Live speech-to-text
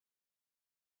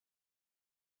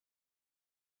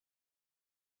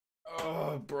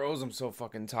Oh, bros, I'm so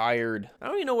fucking tired. I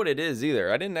don't even know what it is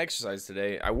either. I didn't exercise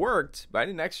today. I worked, but I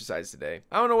didn't exercise today.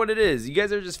 I don't know what it is. You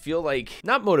guys ever just feel like,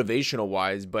 not motivational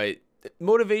wise, but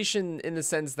motivation in the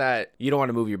sense that you don't want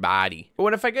to move your body. But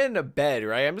when if I get into bed,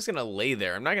 right, I'm just gonna lay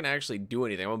there. I'm not gonna actually do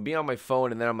anything. I'm gonna be on my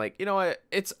phone, and then I'm like, you know what?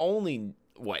 It's only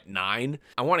what, 9?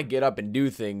 I want to get up and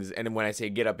do things. And when I say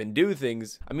get up and do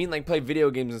things, I mean like play video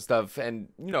games and stuff, and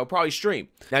you know, probably stream.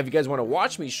 Now if you guys want to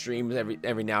watch me stream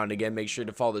every now and again, make sure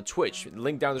to follow the Twitch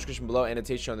link down in the description below,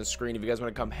 annotation on the screen. If you guys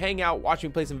want to come hang out, watch me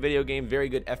play some video games, very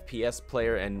good FPS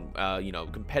player and you know,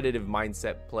 competitive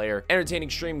mindset player, entertaining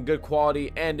stream, good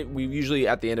quality. And we usually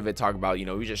at the end of it talk about, you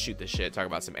know, we just shoot the shit, talk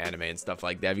about some anime and stuff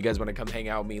like that. If you guys want to come hang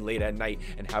out with me late at night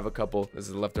and have a couple, this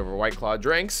is leftover White Claw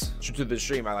drinks, to the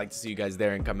stream, I like to see you guys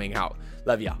there and coming out.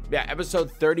 Love y'all. Yeah,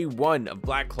 episode 31 of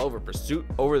Black Clover, Pursuit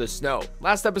Over the Snow.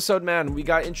 Last episode, man, we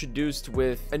got introduced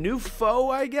with a new foe,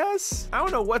 I guess. I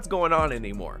don't know what's going on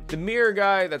anymore. The mirror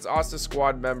guy, that's Asta's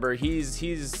squad member, he's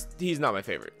not my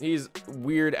favorite. He's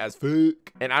weird as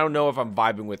fuck, and I don't know if I'm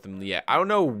vibing with him yet. I don't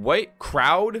know what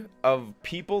crowd of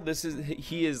people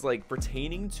he is like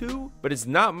pertaining to, but it's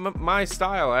not my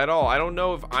style at all. I don't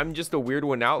know if I'm just a weird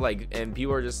one out, like, and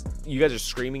people are just, you guys are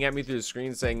screaming at me through the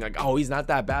screen saying like, oh, he's not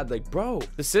that bad. Like, bro,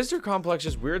 the sister complex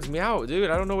just weirds me out,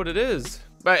 dude. I don't know what it is.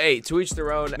 But hey, to each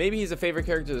their own. Maybe he's a favorite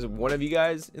character to one of you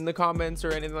guys in the comments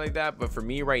or anything like that. But for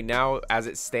me right now, as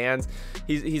it stands,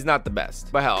 he's not the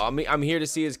best. But hell, I'm here to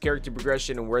see his character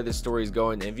progression and where this story is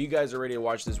going. And if you guys are ready to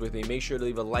watch this with me, make sure to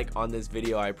leave a like on this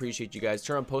video. I appreciate you guys.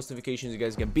 Turn on post notifications. You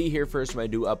guys can be here first when I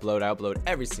do upload. I upload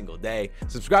every single day.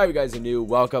 Subscribe if you guys are new.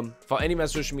 Welcome. Follow any of my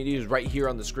social medias right here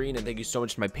on the screen. And thank you so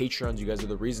much to my Patreons. You guys are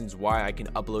the reasons why I can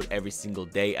upload every single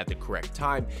day at the correct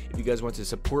time. If you guys want to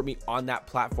support me on that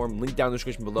platform, link down in the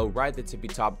description below, right at the tippy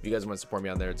top. If you guys want to support me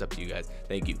on there, it's up to you guys.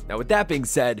 Thank you. Now with that being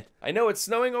said, I know it's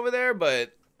snowing over there,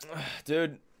 but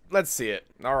dude, let's see it.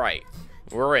 All right,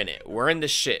 we're in it. We're in the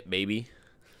shit, baby.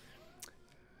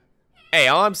 Hey,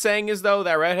 all I'm saying is though,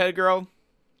 that redhead girl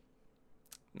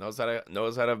knows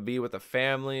how to be with a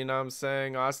family. You know what I'm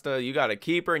saying? Asta, you got a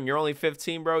keeper and you're only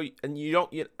 15, bro,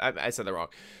 and I said that wrong.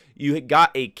 You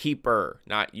got a keeper,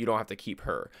 not you don't have to keep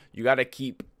her. You got to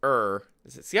keep her.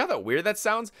 See how that weird that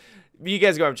sounds? You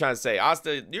guys know what I'm trying to say.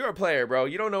 Asta, you're a player, bro.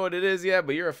 You don't know what it is yet,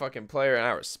 but you're a fucking player, and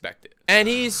I respect it. And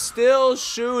he's still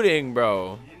shooting,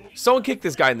 bro. Someone kick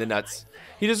this guy in the nuts.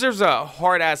 He deserves a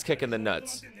hard-ass kick in the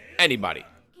nuts. Anybody.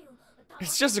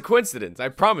 It's just a coincidence, I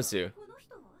promise you.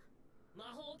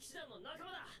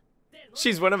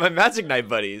 She's one of my Magic Knight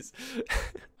buddies.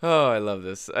 Oh, I love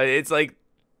this. It's like,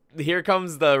 here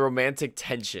comes the romantic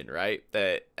tension, right?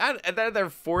 That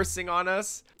they're forcing on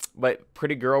us. But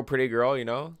pretty girl, you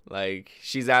know, like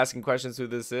she's asking questions who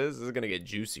this is. This is gonna get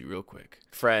juicy real quick.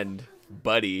 Friend,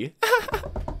 buddy.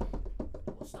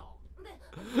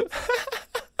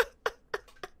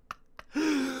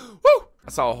 Woo! I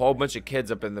saw a whole bunch of kids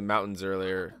up in the mountains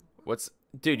earlier.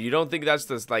 Dude, you don't think that's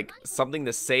just like something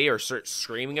to say or start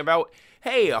screaming about?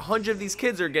 Hey, 100 of these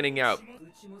kids are getting out.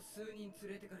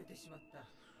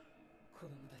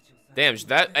 Damn,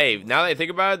 hey, now that I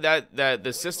think about it, that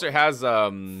the sister has a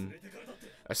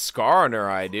scar on her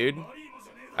eye, dude.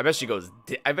 I bet she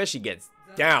gets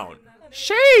down.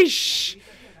 Sheesh.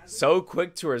 So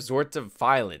quick to resort to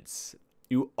violence.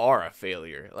 You are a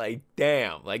failure. Like,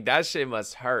 damn. Like, that shit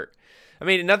must hurt. I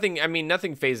mean,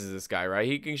 nothing phases this guy, right?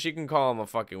 She can call him a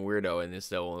fucking weirdo and this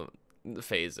still won't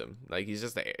phase him. Like, he's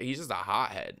just a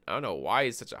hothead. I don't know why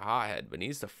he's such a hothead, but he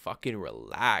needs to fucking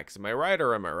relax. Am I right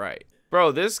or am I right?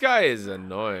 Bro, this guy is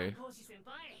annoying.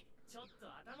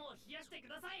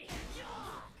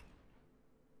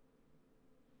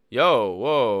 Yo,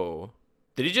 whoa.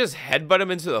 Did he just headbutt him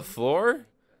into the floor?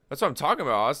 That's what I'm talking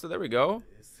about, Asta. There we go.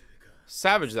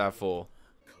 Savage that fool.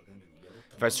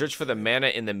 If I search for the mana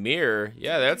in the mirror,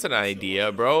 yeah, that's an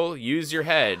idea, bro. Use your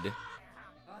head.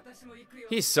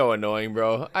 He's so annoying,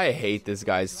 bro. I hate this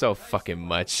guy so fucking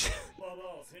much.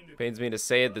 Pains me to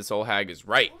say it, this old hag is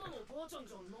right.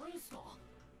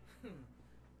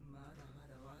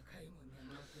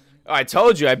 Oh, I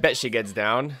told you, I bet she gets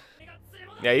down.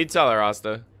 Yeah, you tell her,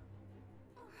 Asta.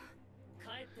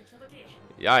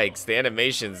 Yikes, the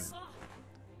animations.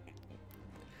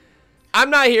 I'm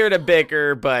not here to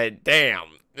bicker, but damn.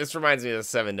 This reminds me of the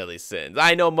 7 Deadly Sins.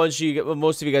 I know most of you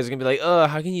guys are going to be like,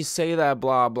 how can you say that,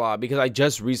 blah, blah. Because I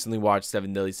just recently watched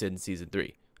 7 Deadly Sins Season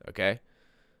 3, okay?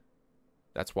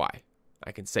 That's why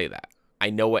I can say that. I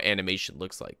know what animation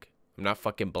looks like. I'm not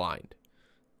fucking blind.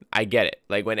 I get it.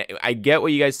 Like I get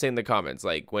what you guys say in the comments.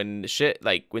 Like when shit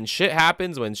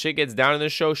happens, when shit gets down in the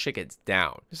show, shit gets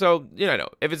down. So, you know,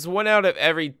 if it's one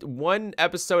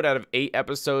episode out of 8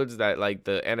 episodes that like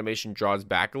the animation draws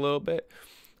back a little bit,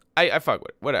 I fuck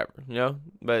with it. Whatever, you know?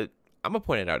 But I'm gonna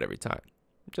point it out every time.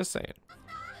 Just saying.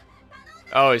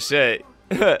 Oh shit.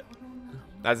 Not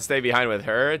to stay behind with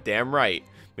her? Damn right.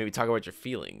 Maybe talk about your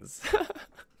feelings.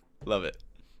 Love it.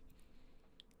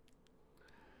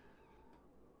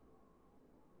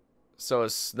 So a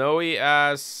snowy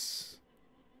ass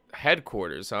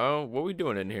headquarters, huh? What we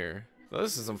doing in here? Oh,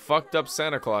 this is some fucked up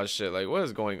Santa Claus shit. Like, what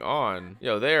is going on?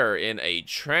 Yo, they're in a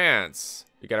trance.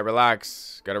 You gotta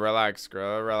relax. Gotta relax.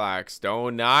 Gotta relax. Do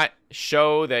not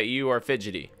show that you are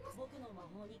fidgety.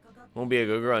 Won't be a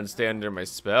good girl and stay under my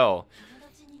spell.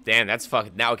 Damn, that's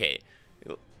fucking. Now, okay.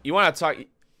 You want to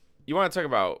talk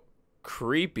about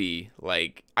creepy?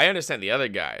 Like, I understand the other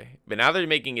guy, but now they're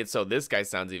making it so this guy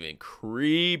sounds even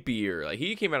creepier. Like,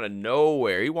 he came out of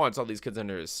nowhere. He wants all these kids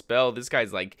under his spell. This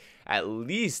guy's like at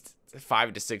least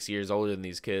 5 to 6 years older than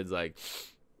these kids. Like,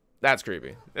 that's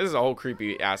creepy. This is a whole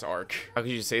creepy ass arc. How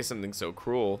could you say something so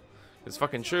cruel? It's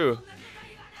fucking true.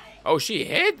 Oh, she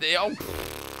hit the. Oh,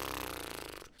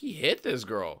 he hit this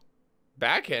girl.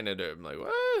 Backhanded him. Like,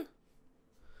 what?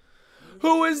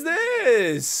 Who is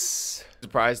this?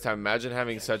 Surprised time. Imagine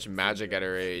having such magic at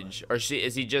her age. Or is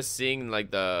he just seeing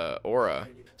like the aura?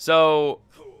 So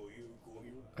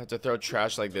I have to throw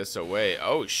trash like this away.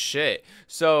 Oh shit.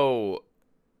 So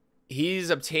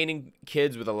he's obtaining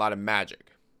kids with a lot of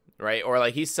magic, right? Or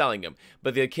like he's selling them.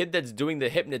 But the kid that's doing the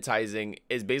hypnotizing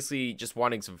is basically just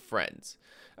wanting some friends.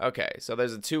 Okay, so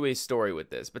there's a two-way story with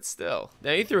this, but still.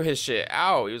 Now he threw his shit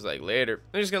out. He was like, later.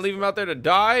 They're just gonna leave him out there to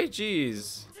die?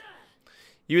 Jeez.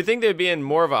 You would think they'd be in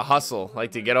more of a hustle,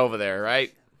 like to get over there,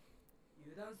 right?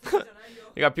 You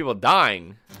got people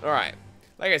dying. All right,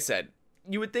 like I said,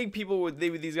 you would think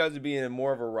these guys would be in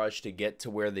more of a rush to get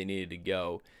to where they needed to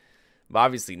go, but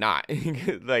obviously not.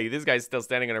 Like this guy's still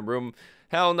standing in a room.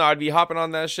 Hell no, I'd be hopping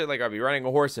on that shit like I'd be riding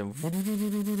a horse and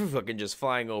fucking just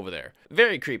flying over there.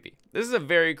 Very creepy. This is a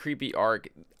very creepy arc.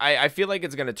 I feel like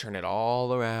it's gonna turn it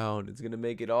all around. It's gonna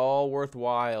make it all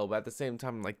worthwhile, but at the same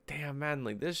time, I'm like, damn man,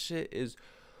 like this shit is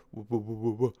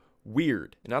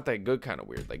weird. Not that good kind of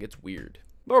weird. Like it's weird.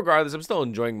 But regardless, I'm still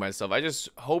enjoying myself. I just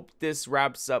hope this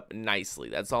wraps up nicely.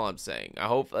 That's all I'm saying. I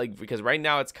hope, like, because right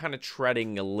now it's kind of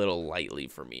treading a little lightly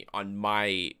for me on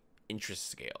my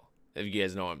interest scale. If you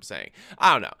guys know what I'm saying.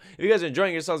 I don't know. If you guys are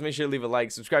enjoying yourselves, make sure to leave a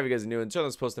like, subscribe if you guys are new, and turn on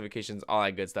those post notifications, all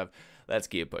that good stuff. Let's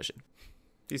keep it pushing.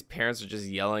 These parents are just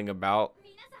yelling about.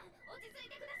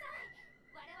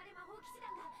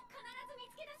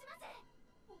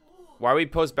 Why we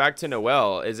post back to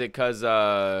Noel? Is it because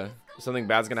something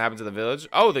bad's gonna happen to the village?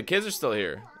 Oh, the kids are still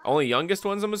here. Only youngest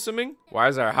ones, I'm assuming? Why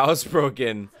is our house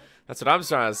broken? That's what I'm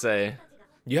trying to say.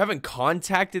 You haven't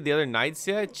contacted the other knights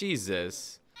yet?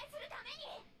 Jesus.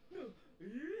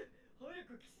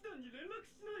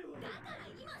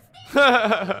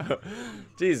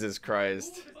 Jesus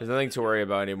Christ. There's nothing to worry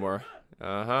about anymore.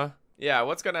 Yeah,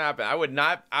 what's gonna happen? I would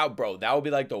not. Oh, bro, that would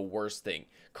be like the worst thing.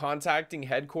 Contacting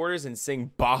headquarters and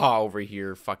saying Baja over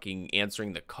here fucking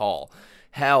answering the call.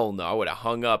 Hell no, I would have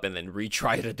hung up and then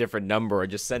retried a different number or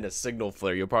just send a signal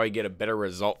flare. You'll probably get a better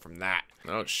result from that.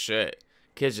 Oh shit.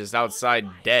 Kid's just outside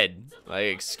dead. Like,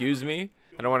 excuse me?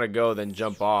 I don't want to go then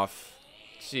jump off.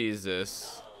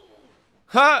 Jesus.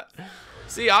 Huh?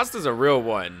 See, Asta's a real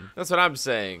one. That's what I'm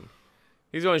saying.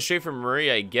 He's going straight for Marie,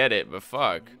 I get it, but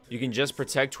fuck. You can just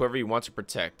protect whoever you want to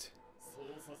protect.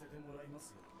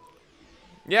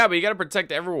 Yeah, but you gotta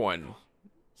protect everyone.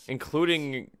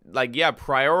 Including, like, yeah,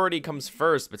 priority comes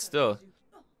first, but still.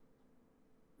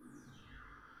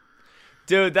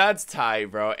 Dude, that's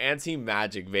tight, bro.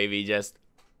 Anti-magic, baby. Just,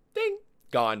 ding,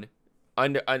 gone.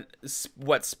 Under,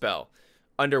 what spell?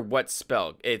 Under what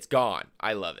spell? It's gone.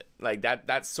 I love it. Like,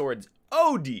 that sword's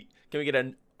OD. Can we get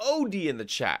an OD in the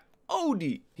chat? OD.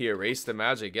 He erased the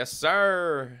magic. Yes,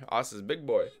 sir. Asta's big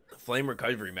boy. Flame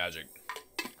recovery magic.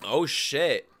 Oh,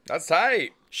 shit. That's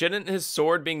tight. Shouldn't his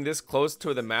sword being this close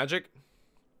to the magic,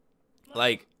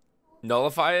 like,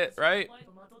 nullify it, right?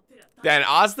 Dan,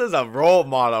 Asta's a role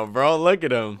model, bro. Look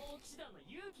at him.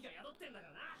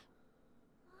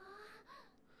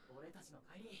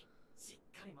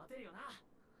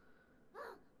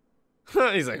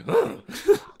 He's like,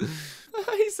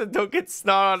 he said, don't get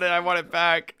snot on it. I want it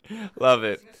back. Love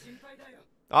it.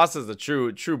 Asta's the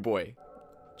true boy.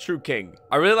 True king.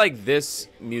 I really like this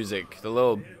music. The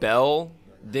little bell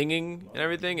dinging and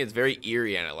everything. It's very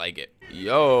eerie and I like it.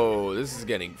 Yo, this is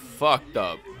getting fucked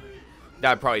up.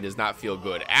 That probably does not feel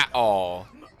good at all.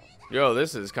 Yo,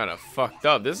 this is kind of fucked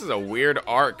up. This is a weird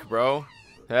arc, bro.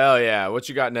 Hell yeah. What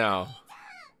you got now?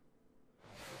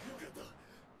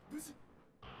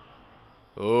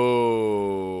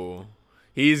 Oh,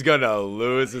 he's gonna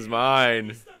lose his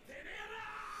mind.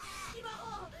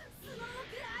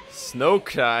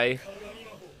 Snow-Kai.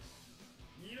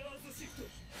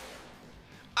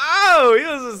 Oh, he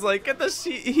was just like, get the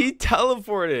shit. He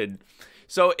teleported.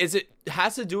 So it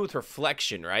has to do with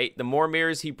reflection, right? The more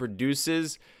mirrors he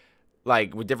produces,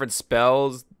 like with different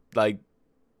spells, like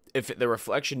if the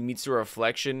reflection meets the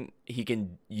reflection, he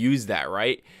can use that,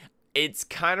 right? It's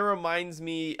kind of reminds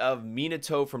me of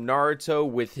Minato from Naruto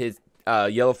with his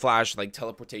yellow flash like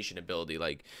teleportation ability.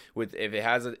 Like with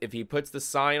if he puts the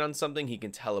sign on something, he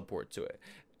can teleport to it.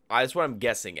 That's what I'm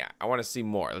guessing at. I want to see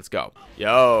more. Let's go.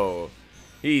 Yo,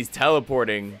 he's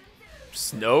teleporting.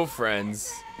 Snow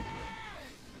friends.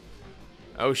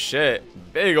 Oh shit,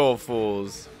 big old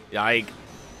fools. Yike.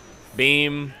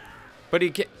 Beam. But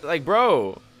he can't, like,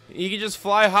 bro, he can just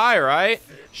fly high, right?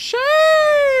 Sheesh.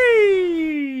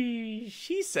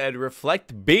 She said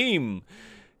reflect beam.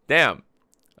 Damn.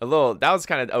 That was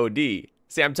kind of OD.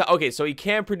 See, okay, so he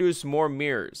can produce more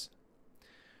mirrors.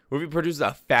 What if he produces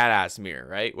a fat ass mirror,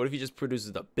 right? What if he just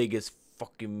produces the biggest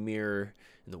fucking mirror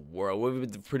in the world? What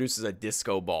if he produces a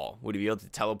disco ball? Would he be able to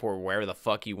teleport wherever the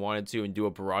fuck he wanted to and do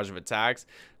a barrage of attacks?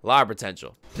 A lot of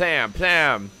potential. Plam,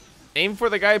 plam. Aim for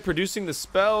the guy producing the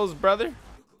spells, brother.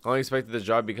 Only expected the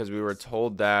job because we were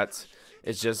told that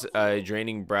it's just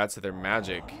draining brats of their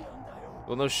magic.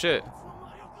 Well, no shit.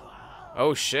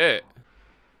 Oh shit.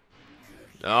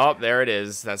 Oh, there it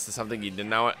is. That's something you did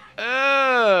not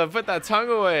want. Put that tongue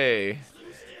away.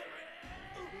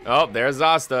 Oh, there's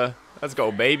Zasta. Let's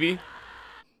go, baby.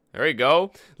 There we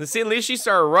go. Let's see. At least she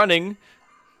started running.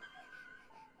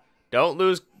 Don't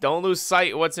lose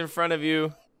sight of what's in front of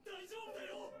you.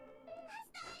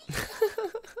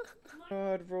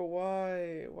 God, bro,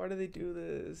 why? Why do they do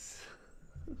this?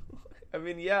 I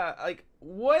mean, yeah, like,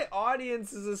 what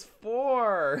audience is this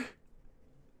for?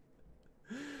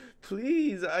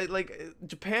 Please,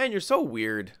 Japan, you're so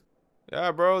weird.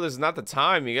 Yeah, bro, this is not the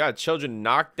time. You got children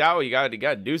knocked out. You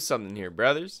gotta do something here,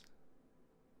 brothers.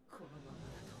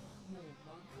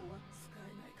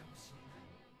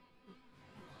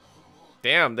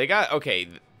 Damn, okay.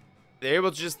 They're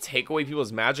able to just take away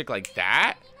people's magic like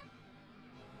that?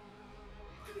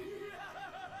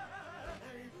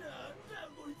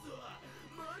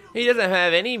 He doesn't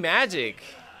have any magic.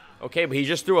 Okay, but he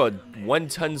just threw a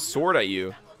 1-ton sword at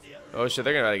you. Oh shit,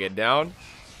 they're gonna get down.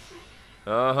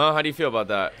 How do you feel about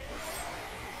that?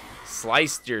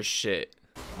 Sliced your shit.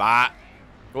 Bah.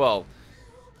 Well,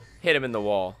 hit him in the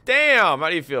wall. Damn, how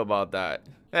do you feel about that?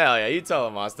 Hell yeah, you tell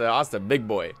him, Asta. Asta, big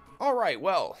boy. Alright,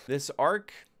 well, this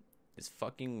arc is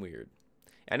fucking weird.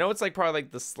 I know it's like probably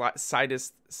like the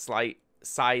sidest slight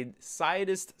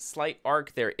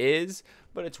arc there is,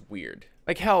 but it's weird.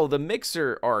 Like hell, the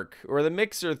Mixer arc or the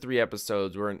Mixer 3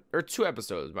 episodes or 2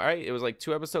 episodes, right? It was like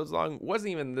 2 episodes long. Wasn't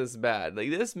even this bad.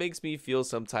 Like this makes me feel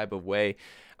some type of way.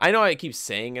 I know I keep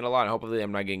saying it a lot. And hopefully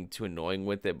I'm not getting too annoying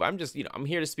with it, but I'm just, I'm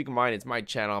here to speak my mind. It's my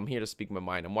channel. I'm here to speak my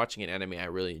mind. I'm watching an anime I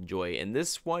really enjoy, and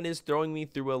this one is throwing me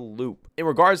through a loop. In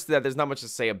regards to that, there's not much to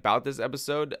say about this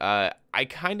episode. I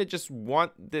kind of just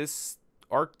want this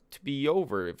arc to be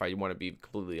over, if I want to be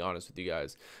completely honest with you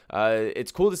guys.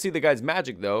 It's cool to see the guy's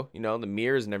magic though, the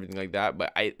mirrors and everything like that,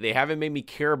 but they haven't made me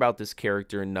care about this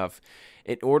character enough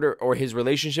or his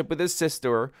relationship with his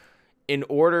sister in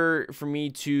order for me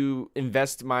to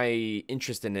invest my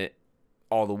interest in it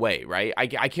all the way, right?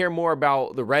 I care more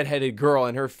about the redheaded girl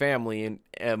and her family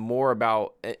and more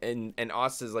about and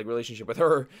Asta's like relationship with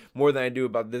her more than I do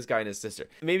about this guy and his sister.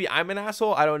 Maybe I'm an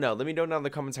asshole. I don't know. Let me know down in the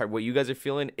comments what you guys are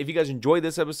feeling. If you guys enjoyed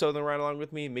this episode, then ride along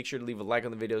with me. Make sure to leave a like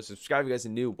on the video. Subscribe if you guys are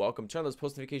new. Welcome. Turn on those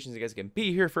post notifications. You guys can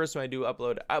be here first when I do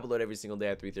upload. I upload every single day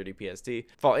at 3:30 PST.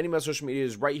 Follow any of my social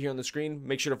medias right here on the screen.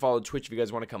 Make sure to follow Twitch if you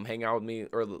guys want to come hang out with me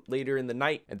or later in the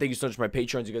night. And thank you so much to my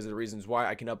patrons. You guys are the reasons why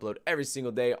I can upload every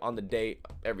single day on the day,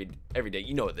 every day.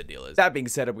 You know what the deal is. That being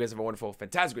said, I hope you guys have a wonderful,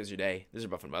 fantastic rest of your day. This is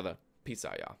your Buff and Mother. Peace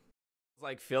out, y'all. It's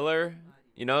like filler,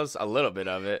 it's a little bit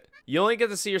of it. You only get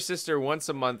to see your sister once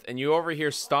a month, and you over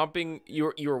here stomping.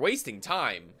 You were wasting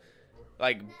time,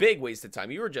 like big waste of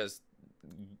time. You were just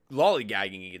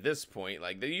lollygagging at this point.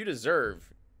 Like you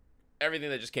deserve everything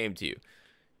that just came to you.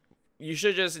 You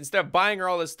should just, instead of buying her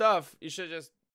all this stuff, you should just